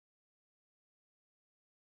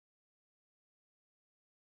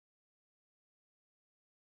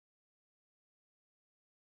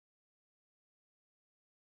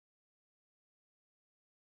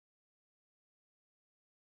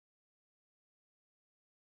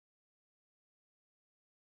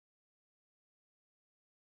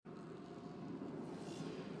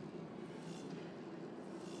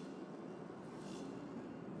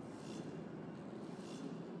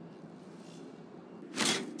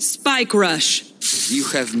Spike rush. You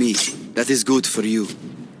have me. That is good for you.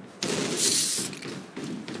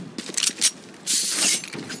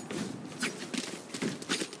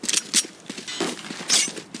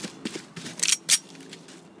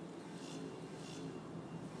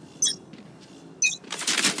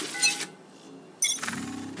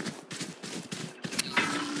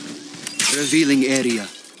 Revealing area.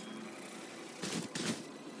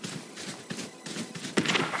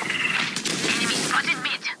 Enemy spotted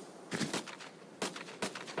mid.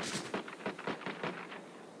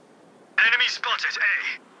 Enemy spotted A.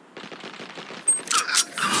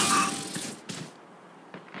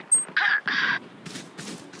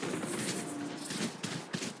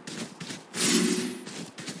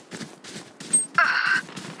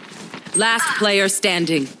 Last player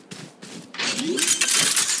standing.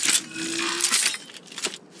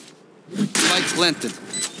 Spike planted.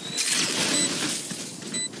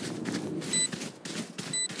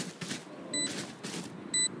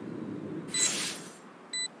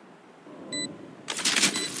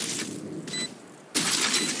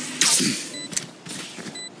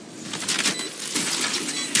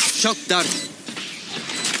 Shock dart.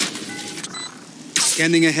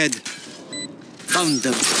 Scanning ahead. Found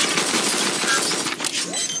them.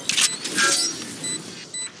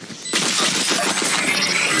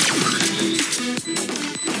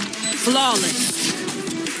 Flawless.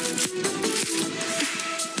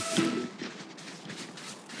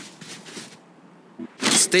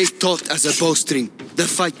 Stay taut as a bowstring. The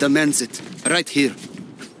fight demands it. Right here.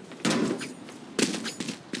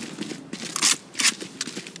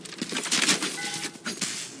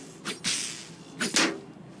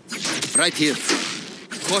 Right here.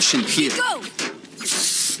 Caution here. Go!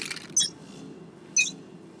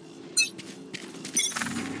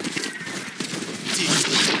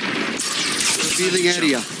 Revealing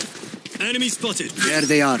area. Enemy spotted. There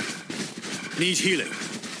they are. Need healing.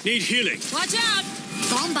 Need healing. Watch out!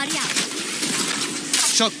 Bomb buddy out.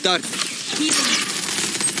 Shock dart. Healing.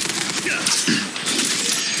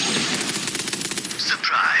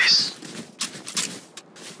 Surprise.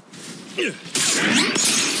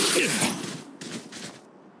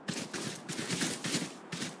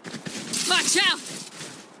 Watch out!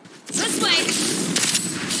 This way!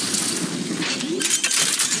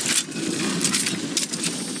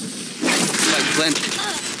 Spike planted.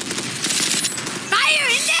 Fire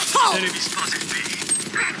in the hole! Enemy spotted B.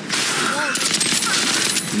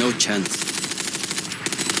 No chance.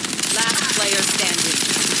 Last player standing.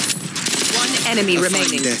 One enemy A fine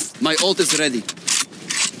remaining. death. My ult is ready.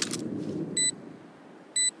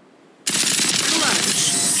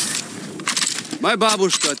 My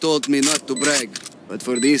babushka told me not to brag, but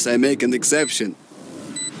for this I make an exception.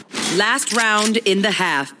 Last round in the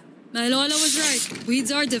half. My Lola was right.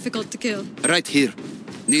 Weeds are difficult to kill. Right here.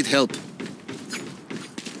 Need help.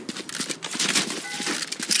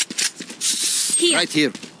 Here. Right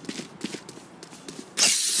here.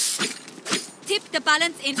 Tip the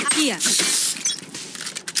balance in here.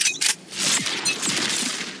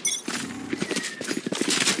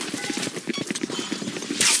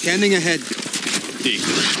 Scanning ahead. D.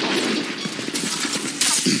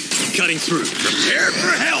 Cutting through. Prepare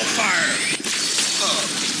for hellfire.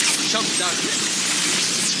 Shock dart.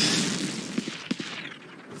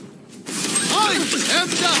 I am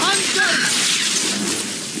the hunter!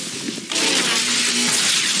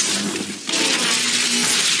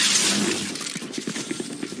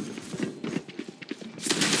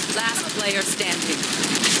 Last player standing.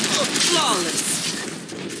 Flawless.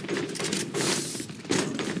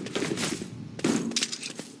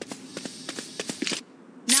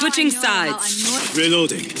 Switching sides.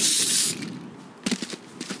 Reloading.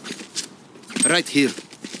 Right here.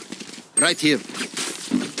 Right here.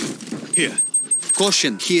 Here.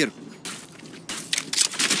 Caution here.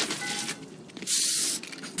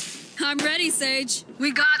 I'm ready, Sage.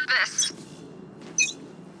 We got this.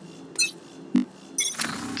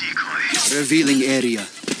 Decoy. Revealing area.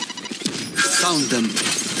 Found them.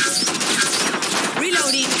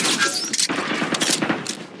 Reloading.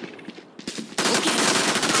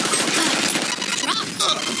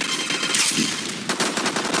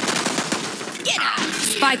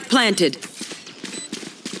 Spike planted.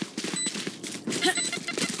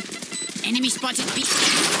 Enemy spotted B.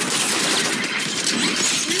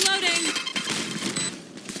 Reloading.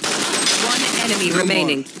 One enemy No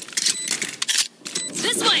remaining.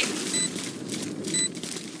 This way.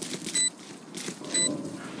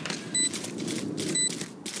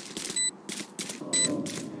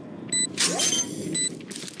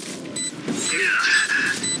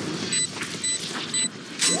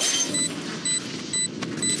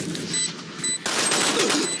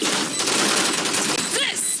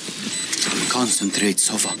 Concentrate,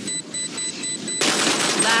 Sova.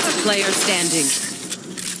 Last player standing.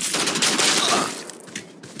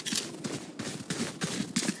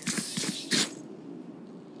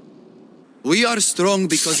 We are strong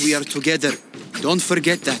because we are together. Don't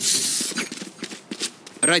forget that.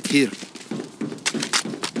 Right here.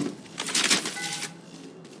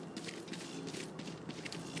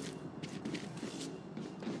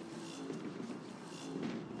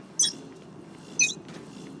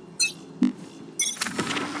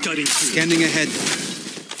 Cutting through. Scanning ahead.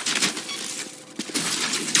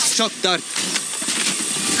 Shock dart.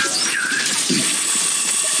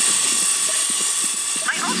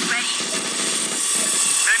 My ult ready.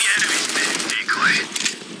 Many enemies mid. Decoy.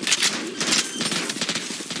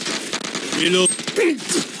 Reload.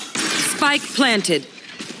 Spike planted.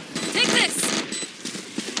 Take this!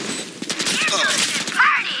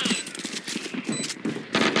 Party!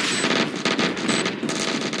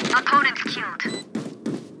 Opponent killed.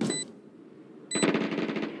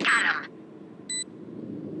 Got him.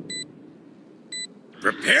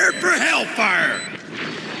 Prepare for hellfire!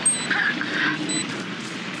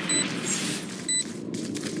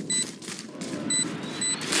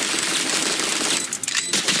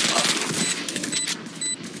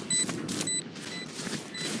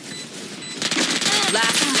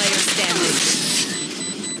 Last player standing.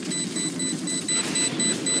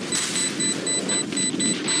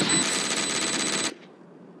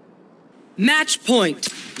 Match point.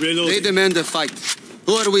 They Reloading. demand a fight.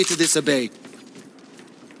 Who are we to disobey?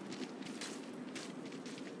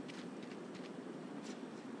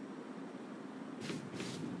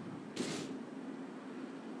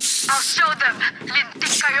 I'll show them.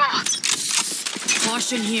 Lintik kayo.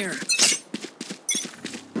 Caution here.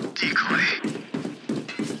 Decoy.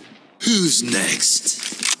 Who's next?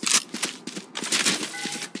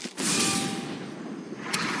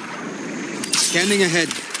 Scanning ahead.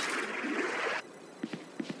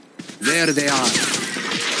 There they are.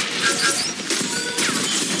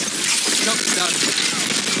 Shock dart.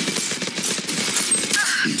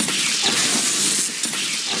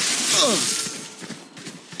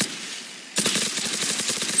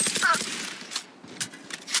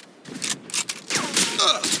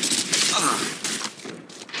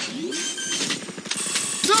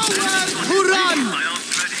 Nowhere to run! My ult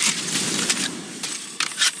ready.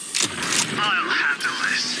 I'll handle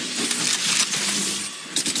this.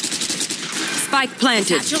 Spike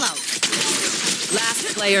planted. Satchel out. Last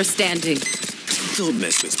player standing. Don't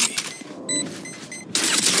mess with me.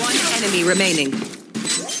 One enemy remaining.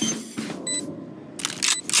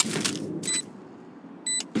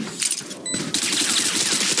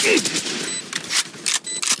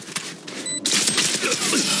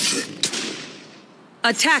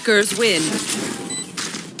 Attackers win.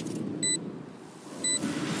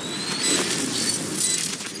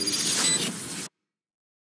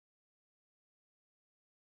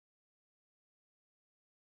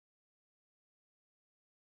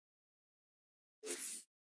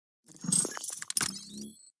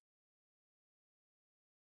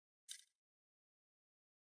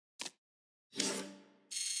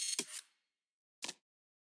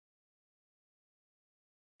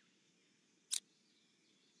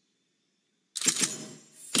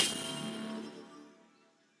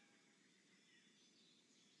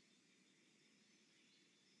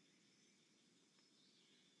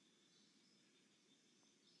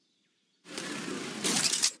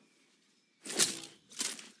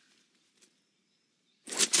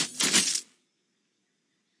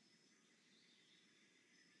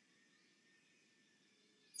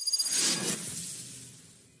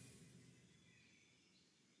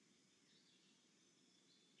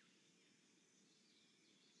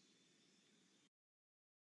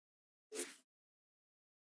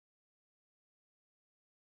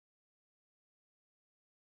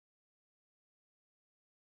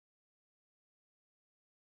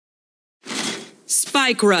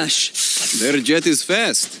 Spike rush. Their jet is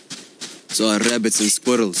fast. So are rabbits and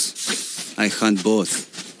squirrels. I hunt both.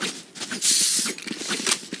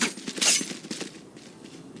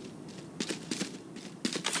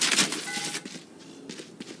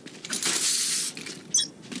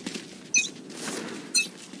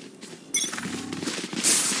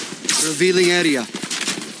 Revealing area.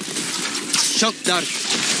 Shock dart.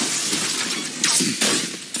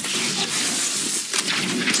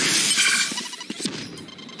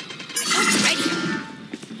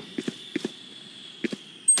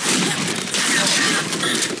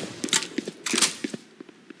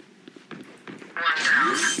 One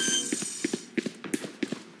down.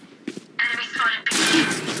 Enemy spotted B.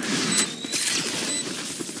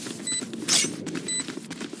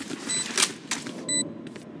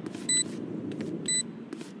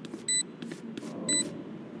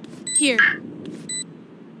 Here.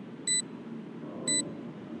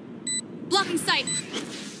 Blocking sight.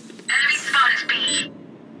 Enemy spotted B.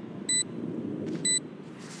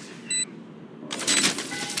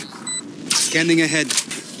 Scanning ahead.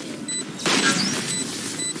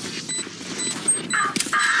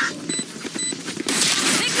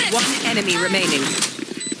 Take this. One enemy remaining.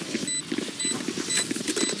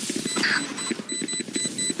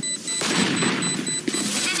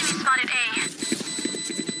 Enemy spotted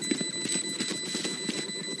A.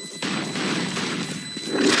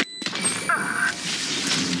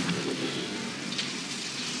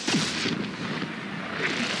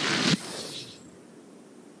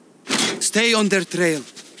 Stay on their trail.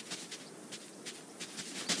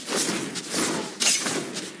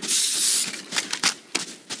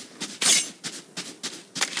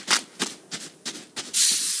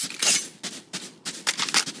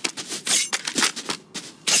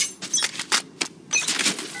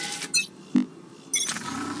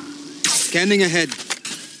 Scanning ahead.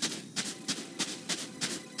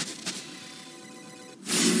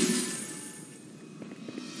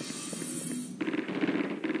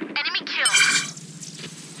 Enemy killed.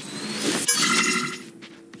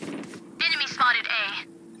 Enemy spotted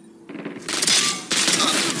A.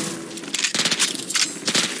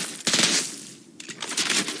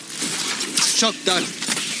 Shock dart.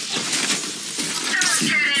 Don't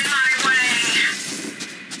get in my way.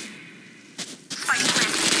 Spike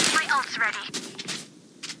planted. My ult's ready.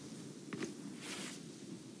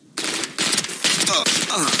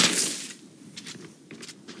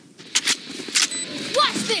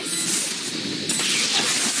 Watch this.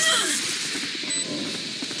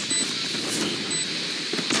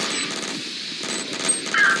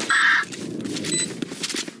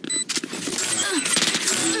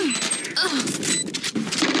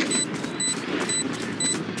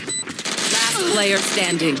 Last player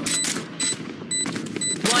standing.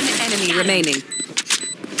 One enemy remaining.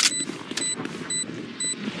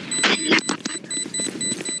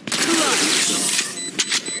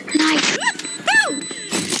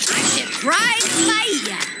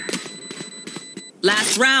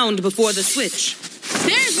 Last round before the switch.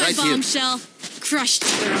 There's my Right here. bombshell. Crushed,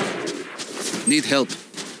 girl. Need help.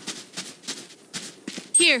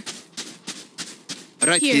 Here.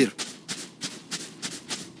 Right Here. here.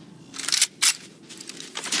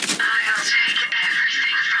 I'll take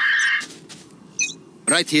everything from them.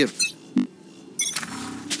 Right here.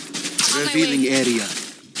 On my Revealing way. area.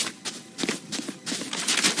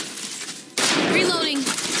 Reloading.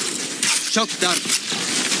 Shock dart.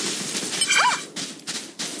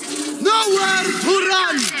 Nowhere to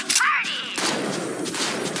run!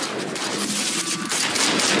 Party!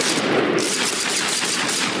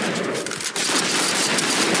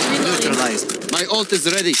 Reloading. Neutralized. My ult is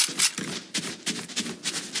ready.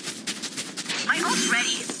 My ult's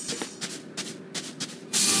ready.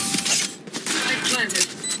 Planted.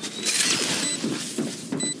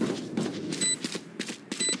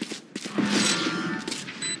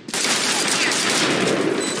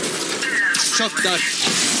 Shock dart.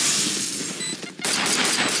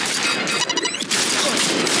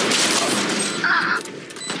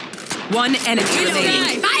 One enemy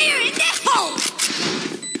remaining. Fire in the hole!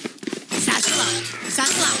 Satchel out.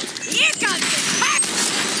 Satchel out. Here comes the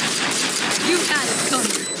You had it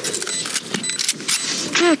coming.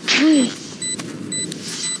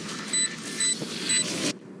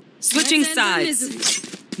 Switching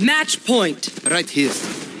sides. Match point. Right here.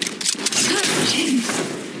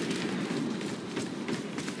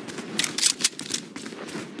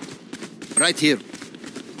 Right here.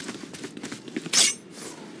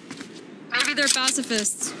 Maybe they're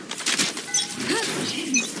pacifists.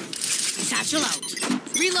 Satchel out.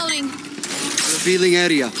 Reloading. Revealing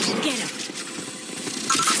area. Get him.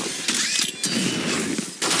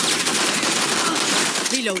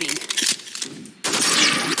 Reloading.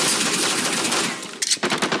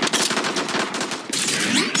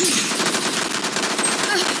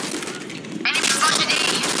 Enemy spotted A.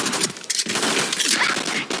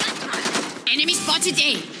 Enemy spotted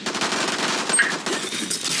A.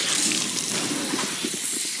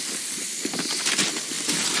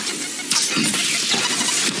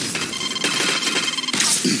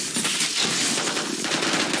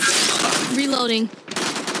 Reloading.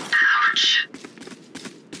 Ouch.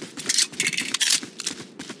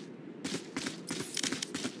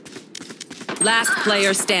 Last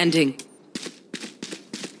player standing.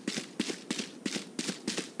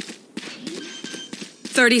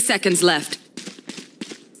 Thirty seconds left.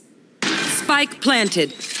 Spike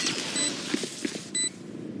planted.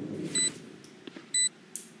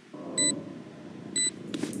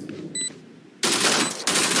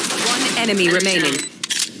 One enemy remaining.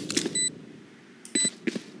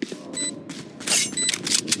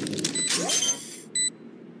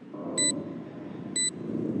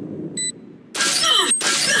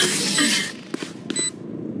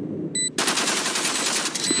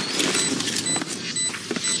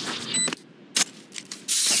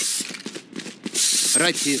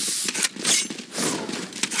 Right here.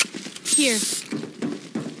 Here.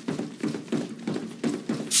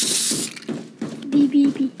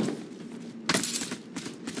 B.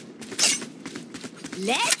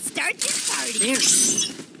 Let's start this party.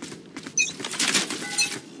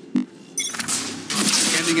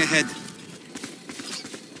 Scanning ahead.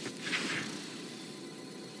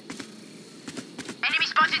 Enemy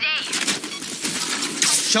spotted A.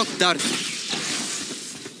 Shock dart.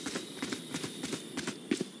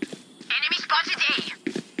 Enemy spotted A.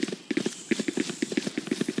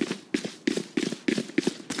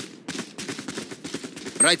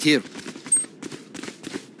 Right here.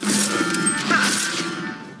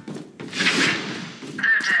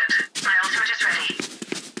 They're dead. My ultimate is ready.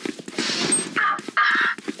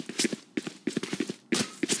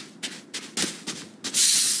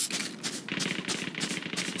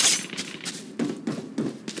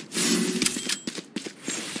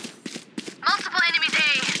 Multiple enemies A.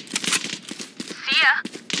 See ya.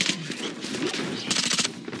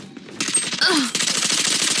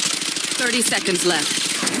 30 seconds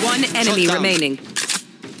left. One enemy down. remaining.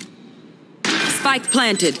 Spike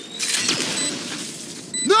planted.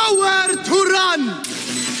 Nowhere to run!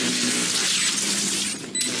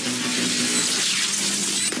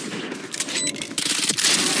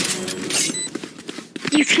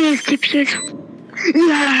 Defuse.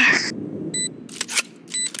 Yes.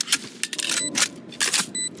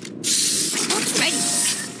 Ready.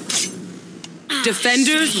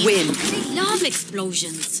 Defenders win. I love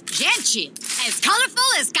explosions. Gente, as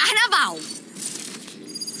colorful as carnaval.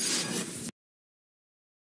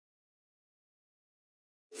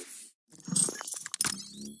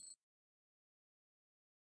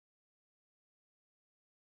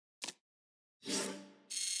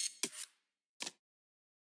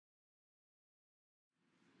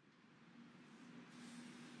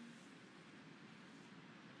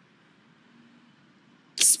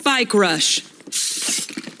 Spike rush.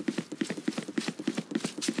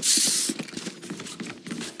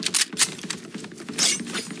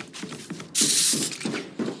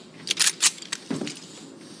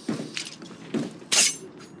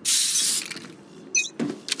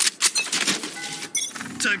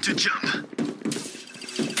 Time to jump.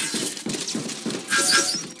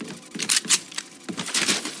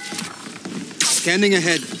 Scanning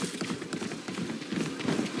ahead.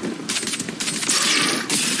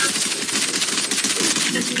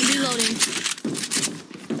 Reloading.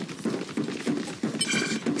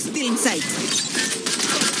 Still in sight.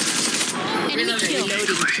 Enemy kill.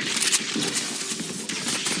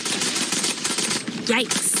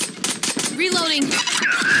 Yikes. Reloading.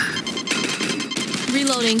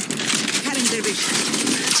 Reloading. Cutting their vision.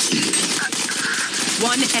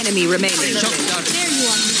 One enemy remaining. Shock dart. There you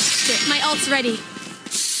are. Shit, my ult's ready.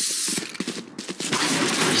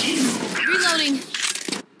 Reloading.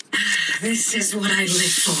 This is what I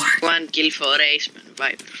live for. One kill for Aceman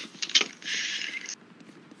Viper.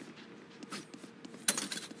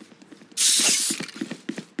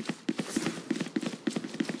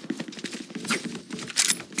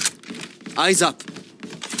 Eyes up.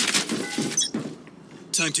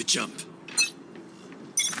 Time to jump.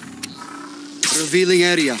 Revealing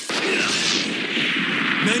area.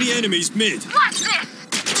 Many enemies mid. Watch this.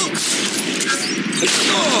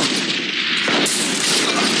 Oh!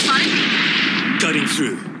 Spotted B. Cutting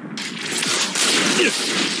through.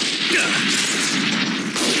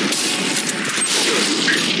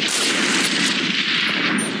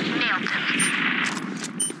 Nailed him.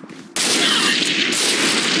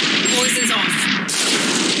 Poison's off.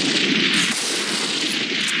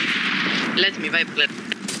 Let me Viper. Let me.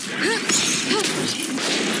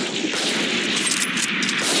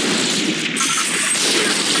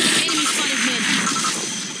 Enemy spotted mid.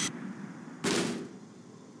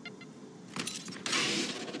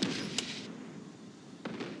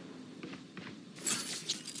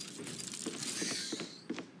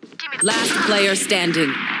 Last player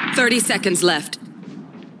standing. 30 seconds left.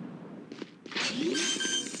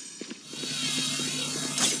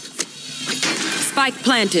 Spike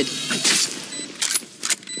planted.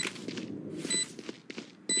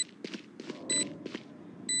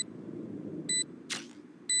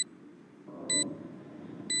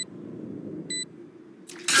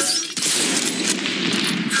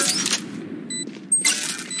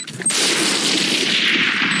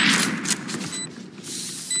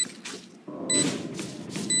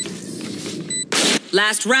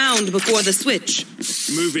 Last round before the switch.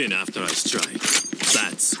 Move in after I strike.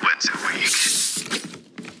 That's When's it weak?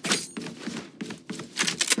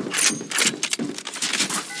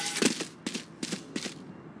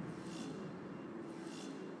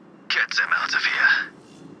 Get them out of here.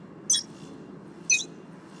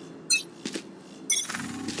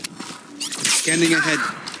 Scanning ahead.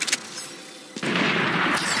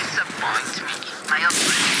 Disappoint me. My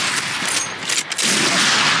upgrade.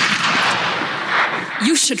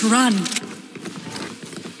 You should run.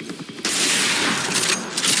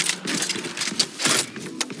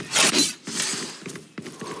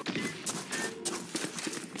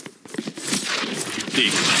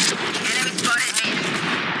 big. Enemy spotted me.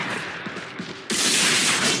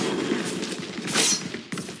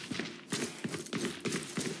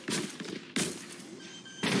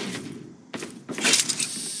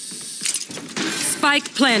 Spike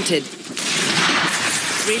planted.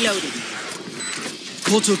 Reloading.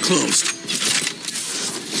 Portal closed.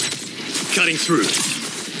 Cutting through.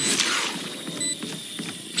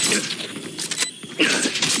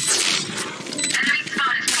 Enemy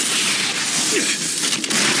spotted.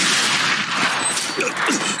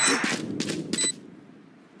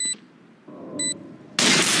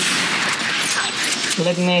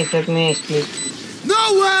 Let me, please.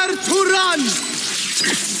 Nowhere to run!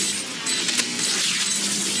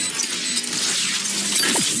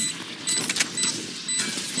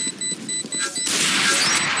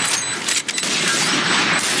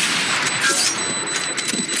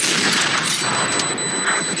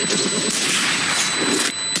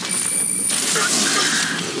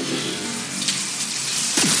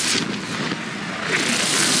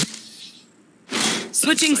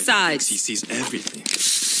 Switching sides. He sees everything.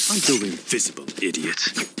 I'll go invisible, idiot.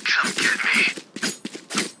 Come get me.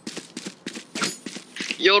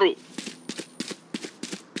 Yoru.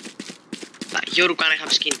 Yoru, can I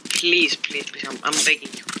have skin? Please, please, please. I'm begging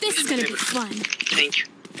you. This is gonna be fun. Thank you.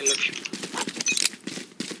 I love you.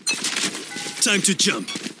 Time to jump.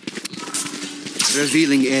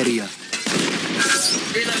 Revealing area.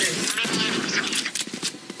 Reloading.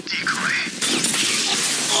 Decoy.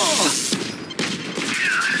 Oh!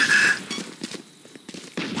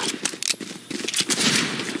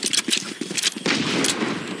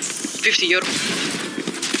 50 euro.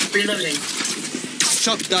 Reloading.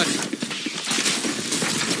 Shock dart.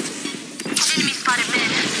 Enemy spotted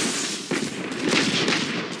mid.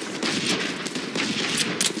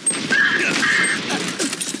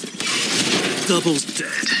 Double's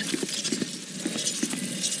dead.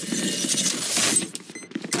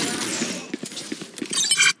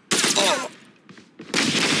 Oh!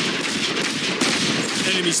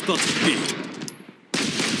 Enemy spotted B.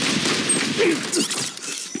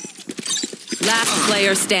 Last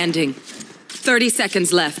player standing. 30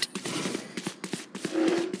 seconds left.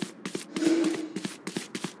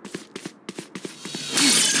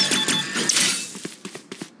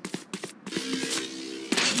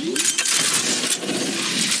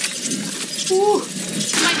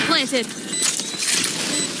 Spike planted.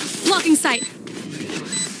 Blocking sight.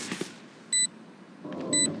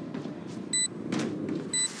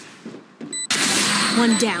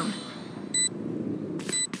 One down.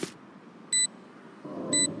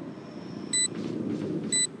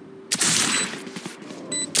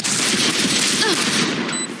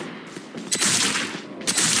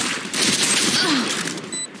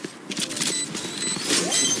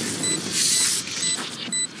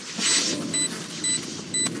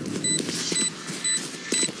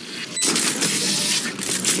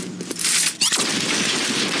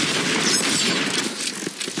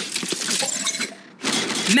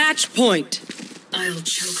 Match point. I'll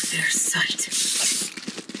choke their sight.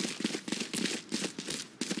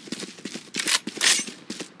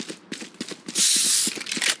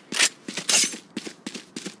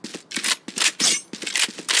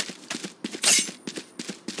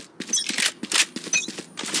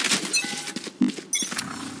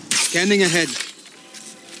 Scanning ahead.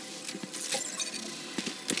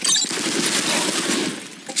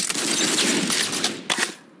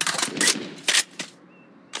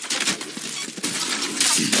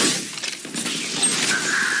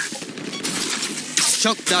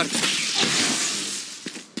 Shock dart.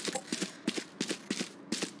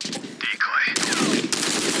 Decoy.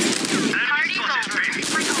 Party's over. My ult's ready.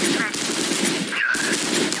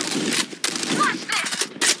 Watch this.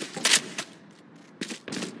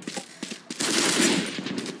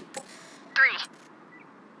 3.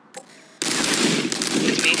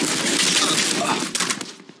 It's me.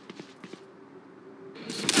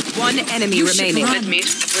 One enemy remaining. Let me.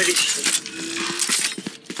 Where is she?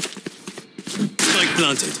 Spike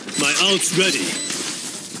planted. My ult's ready.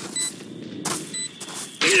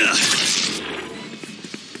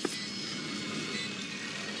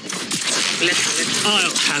 Let's.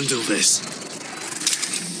 I'll handle this.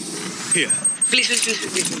 Here. Please.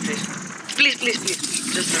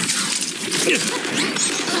 Just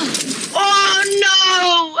oh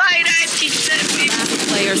no! I died. Last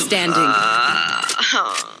player standing.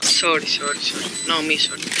 Sorry. No, me,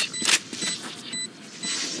 sorry.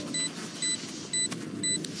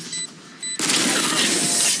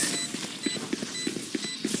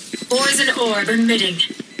 Poison orb emitting.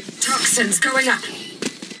 Toxins going up.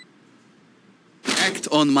 Act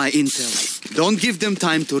on my intel. Don't give them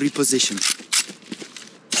time to reposition.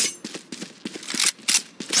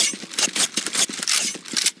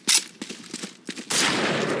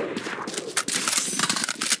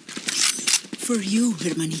 For you,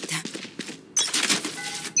 hermanita.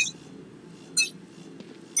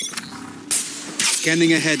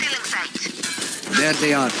 Scanning ahead. Still in sight. There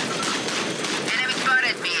they are. Enemy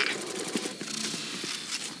spotted mid.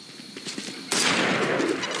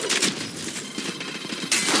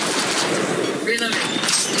 Reloading.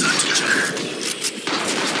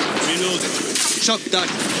 Reloading. Shock dart.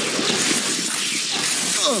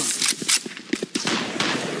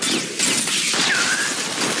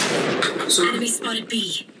 Enemy spotted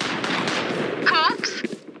B. Cops?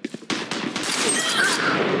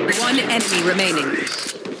 One enemy remaining. Enemy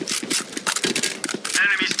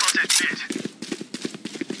spotted mid.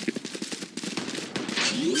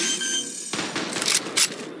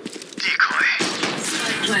 Decoy.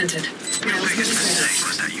 Spike planted. Now Biggest mistake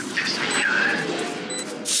was that you pissed me.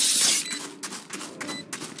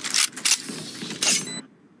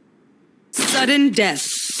 Sudden death.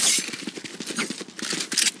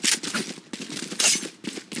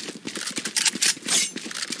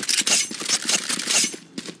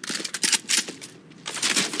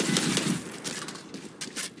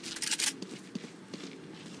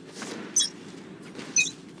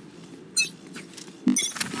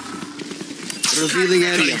 Revealing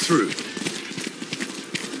area. Through.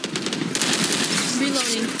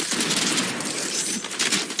 Reloading.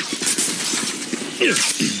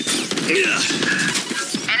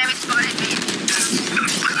 Enemy spotted mid.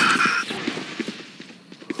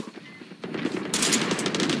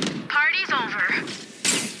 Party's over.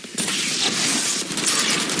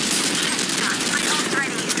 My ult's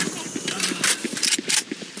ready.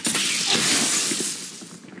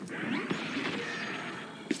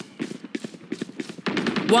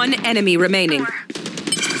 One enemy remaining. Four.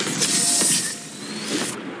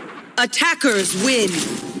 Attackers win.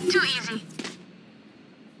 Too easy.